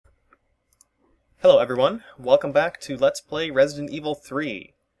Hello everyone, welcome back to Let's Play Resident Evil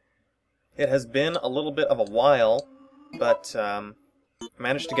 3. It has been a little bit of a while, but I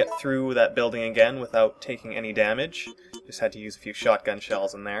managed to get through that building again without taking any damage. Just had to use a few shotgun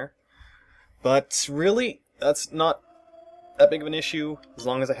shells in there. But really, that's not that big of an issue, as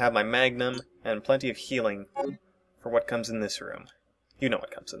long as I have my Magnum and plenty of healing for what comes in this room. You know what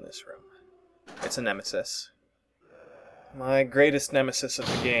comes in this room. It's a nemesis. My greatest nemesis of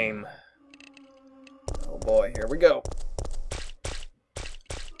the game. Oh boy, here we go.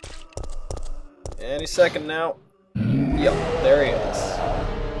 Any second now. Yep, there he is.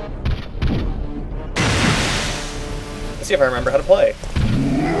 Let's see if I remember how to play.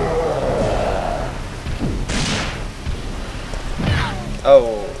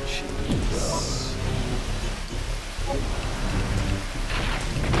 Oh, jeez.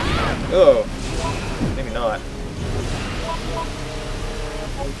 Oh, maybe not.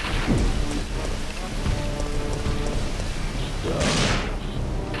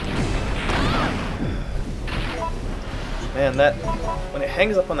 Man, that... when it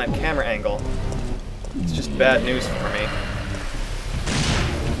hangs up on that camera angle, it's just bad news for me.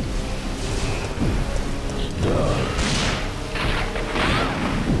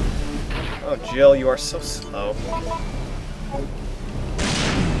 Oh, Jill, you are so slow.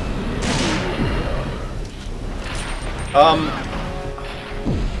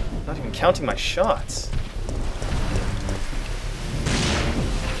 Not even counting my shots.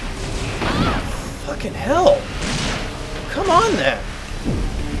 Fucking hell! Come on then!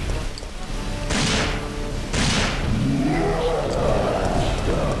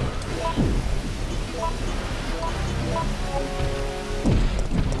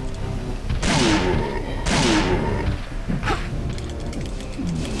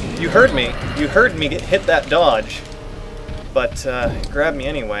 You heard me. You heard me hit that dodge. But, grab me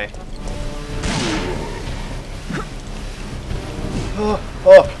anyway.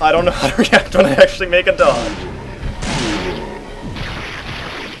 Oh, I don't know how to react when I actually make a dodge.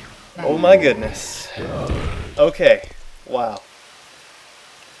 Oh my goodness. Okay. Wow.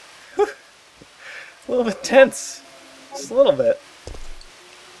 Whew. A little bit tense. Just a little bit.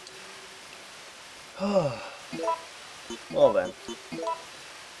 Well then.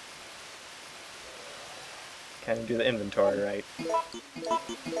 Can't even do the inventory right.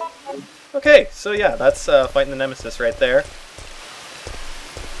 Okay, so yeah, that's fighting the Nemesis right there.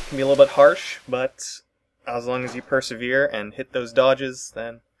 Can be a little bit harsh, but as long as you persevere and hit those dodges,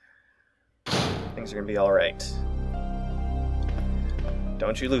 then things are gonna be alright.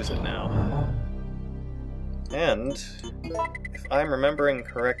 Don't you lose it now. And if I'm remembering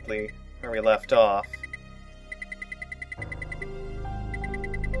correctly where we left off...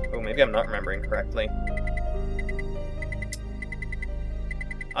 oh, maybe I'm not remembering correctly.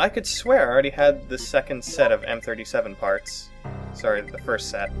 I could swear I already had the second set of M37 parts. Sorry, the first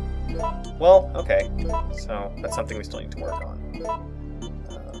set. Well, okay. So, that's something we still need to work on.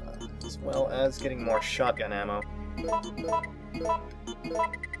 As well as getting more shotgun ammo.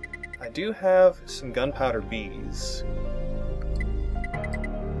 I do have some gunpowder bees.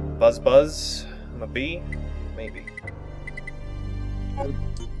 Buzz Buzz, I'm a bee? Maybe. I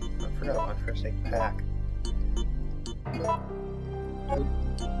forgot about my first aid pack.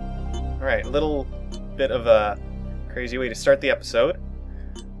 Alright, a little bit of a crazy way to start the episode.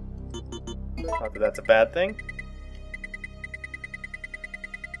 Not that that's a bad thing.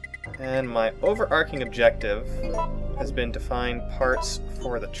 And my overarching objective has been to find parts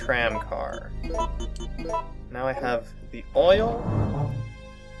for the tram car. Now I have the oil.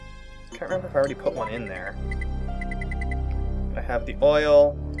 I can't remember if I already put one in there. But I have the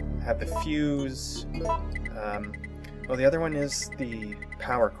oil, I have the fuse. Well, the other one is the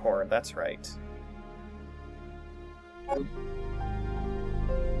power cord, that's right. Okay,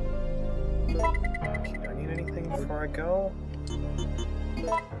 do I need anything before I go?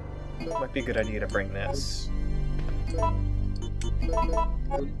 Might be a good idea to bring this.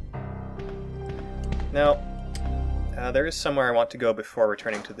 Now, there is somewhere I want to go before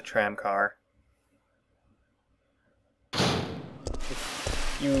returning to the tram car.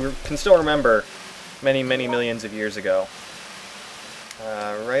 If you can still remember, many, many millions of years ago.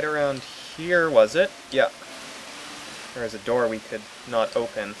 Right around here, was it? Yeah. There was a door we could not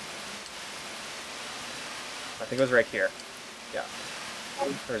open. I think it was right here. Yeah.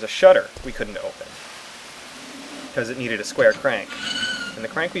 There was a shutter we couldn't open. Because it needed a square crank. And the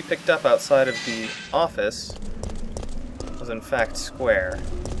crank we picked up outside of the office was in fact square.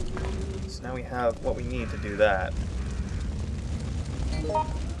 So now we have what we need to do that.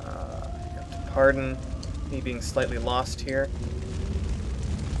 Pardon me being slightly lost here.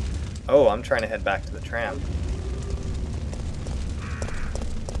 Oh, I'm trying to head back to the tram.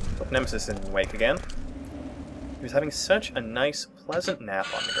 Hope Nemesis didn't wake again. He was having such a nice, pleasant nap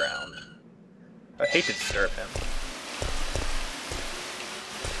on the ground. I'd hate to disturb him.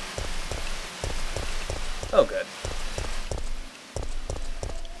 Oh, good.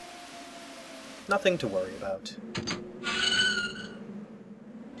 Nothing to worry about.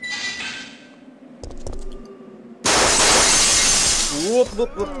 Whoop,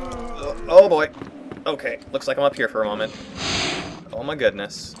 whoop, whoop. Oh boy. Okay, looks like I'm up here for a moment. Oh my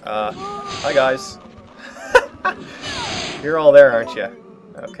goodness. Hi guys. You're all there, aren't you?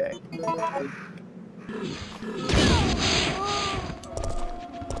 Okay.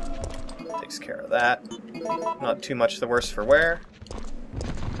 Takes care of that. Not too much the worse for wear.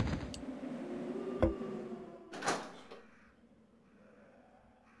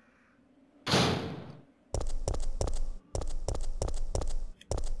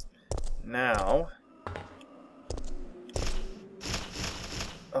 Now...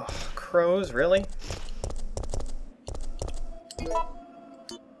 Oh, crows, really?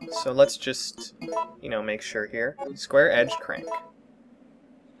 So let's just, you know, make sure here. Square edge crank.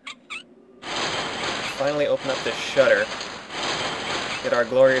 Finally open up this shutter. Get our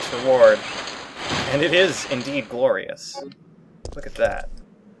glorious reward. And it is indeed glorious. Look at that.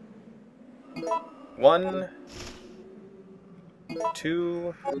 1,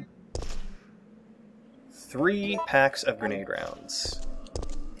 2, 3 packs of grenade rounds.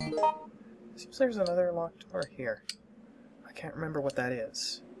 Seems there's another locked door here. I can't remember what that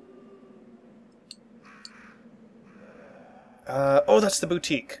is. Oh, that's the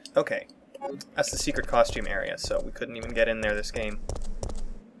boutique. Okay. That's the secret costume area, so we couldn't even get in there this game.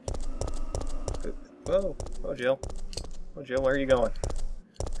 Whoa. Oh, Jill. Oh, Jill, where are you going?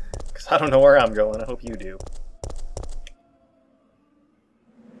 Because I don't know where I'm going. I hope you do.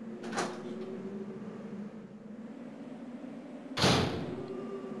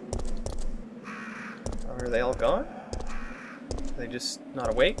 Are they all gone? Are they just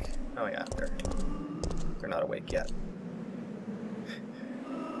not awake? Oh yeah, they're not awake yet.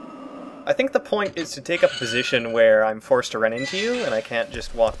 I think the point is to take up a position where I'm forced to run into you and I can't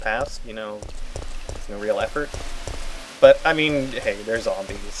just walk past, you know, it's no real effort. But, I mean, hey, they're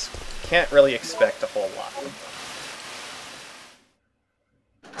zombies. Can't really expect a whole lot from them.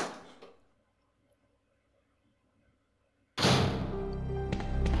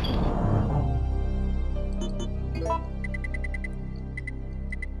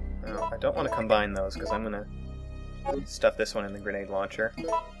 I don't want to combine those because I'm going to stuff this one in the grenade launcher.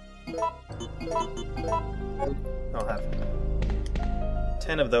 I'll have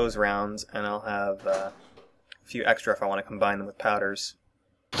 10 of those rounds, and I'll have a few extra if I want to combine them with powders.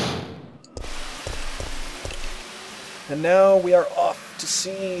 And now we are off to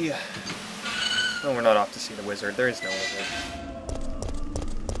see... No, we're not off to see the wizard. There is no wizard.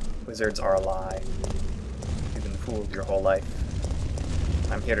 Wizards are a lie. You've been fooled your whole life.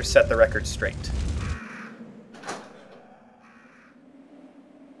 I'm here to set the record straight.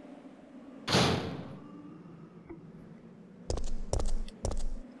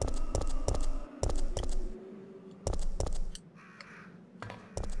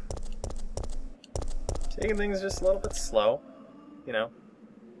 Taking things just a little bit slow, you know.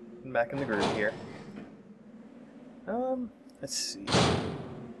 Back in the groove here. Let's see.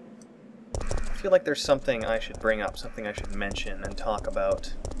 I feel like there's something I should bring up, something I should mention and talk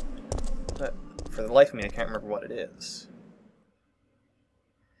about. But for the life of me, I can't remember what it is.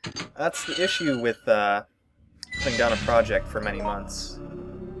 That's the issue with putting down a project for many months.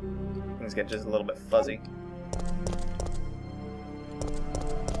 Things get just a little bit fuzzy.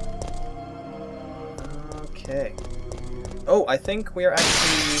 Okay. Oh, I think we are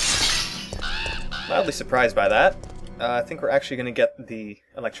actually mildly surprised by that. I think we're actually going to get the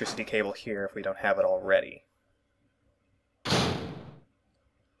electricity cable here if we don't have it already. That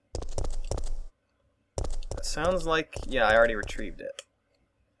sounds like... yeah, I already retrieved it.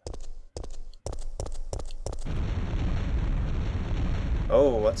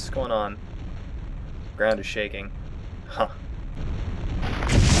 Oh, what's going on? Ground is shaking. Huh.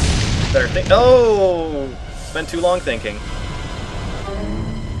 Better think... oh! Spent too long thinking.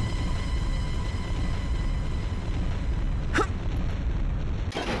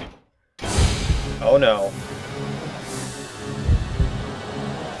 Oh no.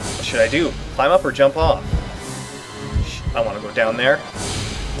 What should I do? Climb up or jump off? I want to go down there.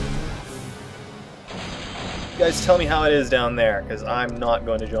 You guys tell me how it is down there, because I'm not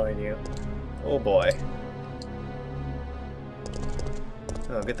going to join you. Oh boy.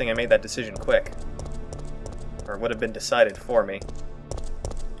 Oh, good thing I made that decision quick. Or it would have been decided for me.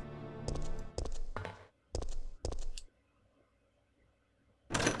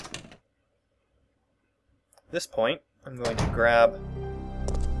 this point, I'm going to grab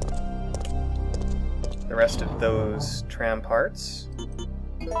the rest of those tram parts.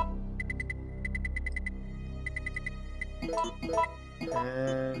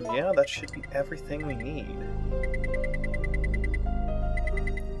 And yeah, that should be everything we need.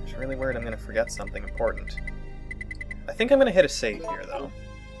 It's really worried I'm going to forget something important. I think I'm going to hit a save here, though.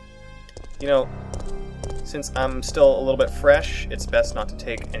 You know, since I'm still a little bit fresh, it's best not to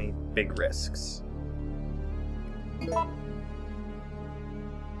take any big risks.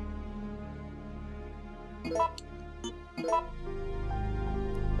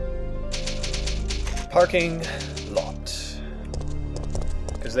 Parking lot.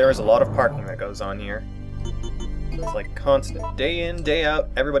 Because there is a lot of parking that goes on here. It's like constant, day in, day out,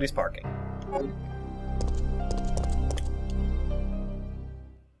 everybody's parking.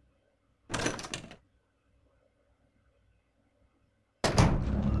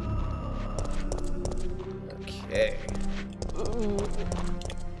 Okay.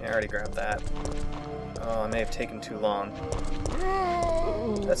 Yeah, I already grabbed that. Oh, I may have taken too long.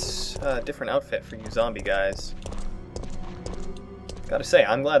 That's a different outfit for you zombie guys. Gotta say,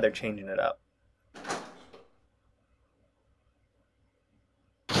 I'm glad they're changing it up.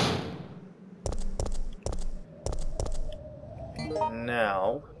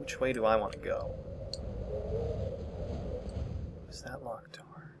 Now, which way do I want to go? Is that locked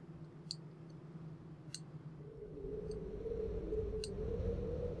door?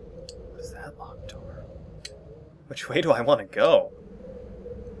 Is that locked door? Which way do I want to go?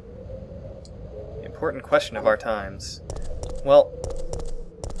 The important question of our times. Well,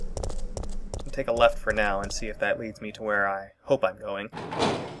 I'll take a left for now and see if that leads me to where I hope I'm going.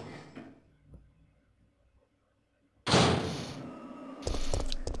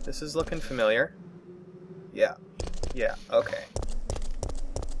 This is looking familiar. Yeah. Yeah, okay.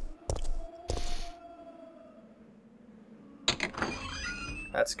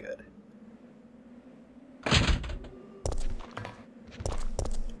 That's good.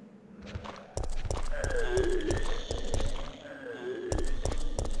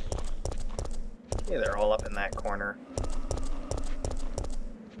 Yeah, they're all up in that corner.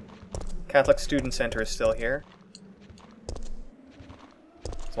 Catholic Student Center is still here.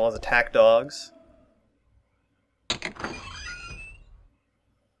 As well as attack dogs.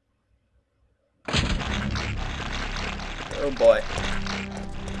 Oh boy.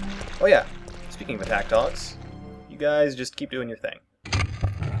 Oh yeah, speaking of attack dogs, you guys just keep doing your thing.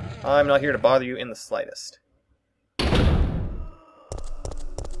 I'm not here to bother you in the slightest.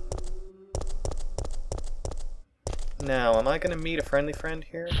 Now, am I going to meet a friendly friend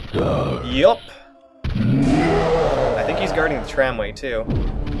here? Yup! I think he's guarding the tramway, too.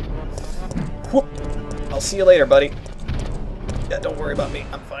 Whoop! I'll see you later, buddy. Yeah, don't worry about me.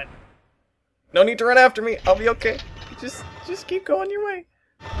 I'm fine. No need to run after me. I'll be okay. Just keep going your way.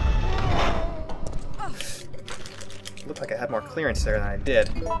 Looked like I had more clearance there than I did.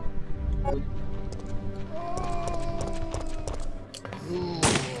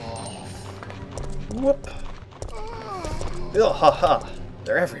 Whoop! Ugh, haha.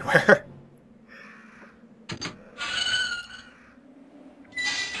 They're everywhere.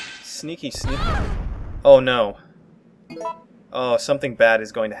 Sneaky, sneaky. Oh no. Oh, something bad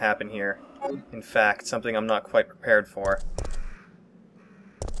is going to happen here. In fact, something I'm not quite prepared for.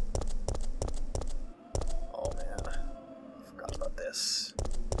 Oh man. I forgot about this.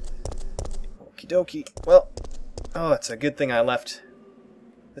 Okie dokie. Well, oh, it's a good thing I left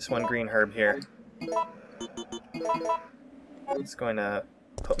this one green herb here. It's going to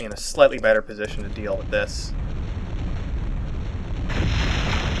put me in a slightly better position to deal with this.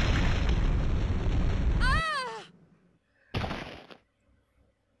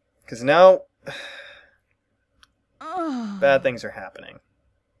 Because now, bad things are happening.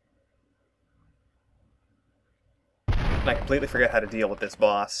 And I completely forget how to deal with this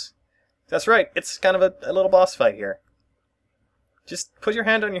boss. That's right, it's kind of a little boss fight here. Just put your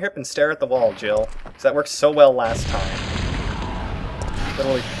hand on your hip and stare at the wall, Jill. Because that worked so well last time.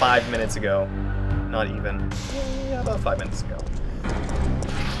 Literally 5 minutes ago. Not even. Yeah, about 5 minutes ago.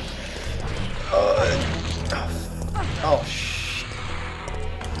 Oh, shit.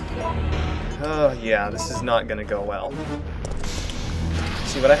 Oh, yeah, this is not gonna go well.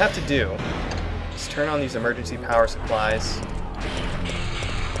 See, what I have to do is turn on these emergency power supplies.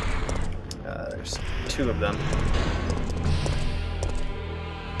 There's 2 of them.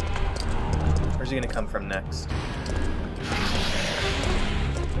 Where's he gonna come from next?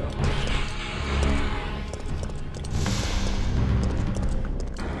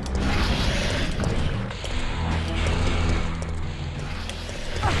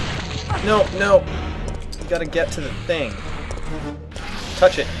 No, no! gotta get to the thing.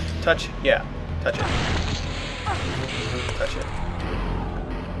 Touch it. Touch. Yeah. Touch it. Touch it.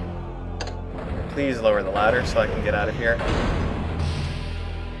 Please lower the ladder so I can get out of here.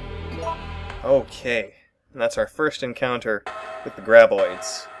 Okay. And that's our first encounter with the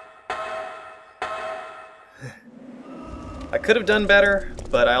graboids. I could have done better,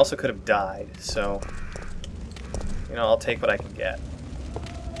 but I also could have died, so... You know, I'll take what I can get.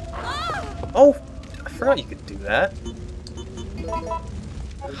 Oh! I forgot you could do that.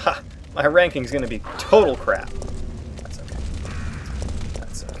 Ha! My ranking's gonna be total crap. That's okay.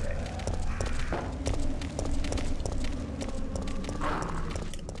 That's okay.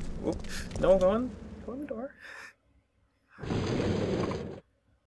 Oop. No, go in the door.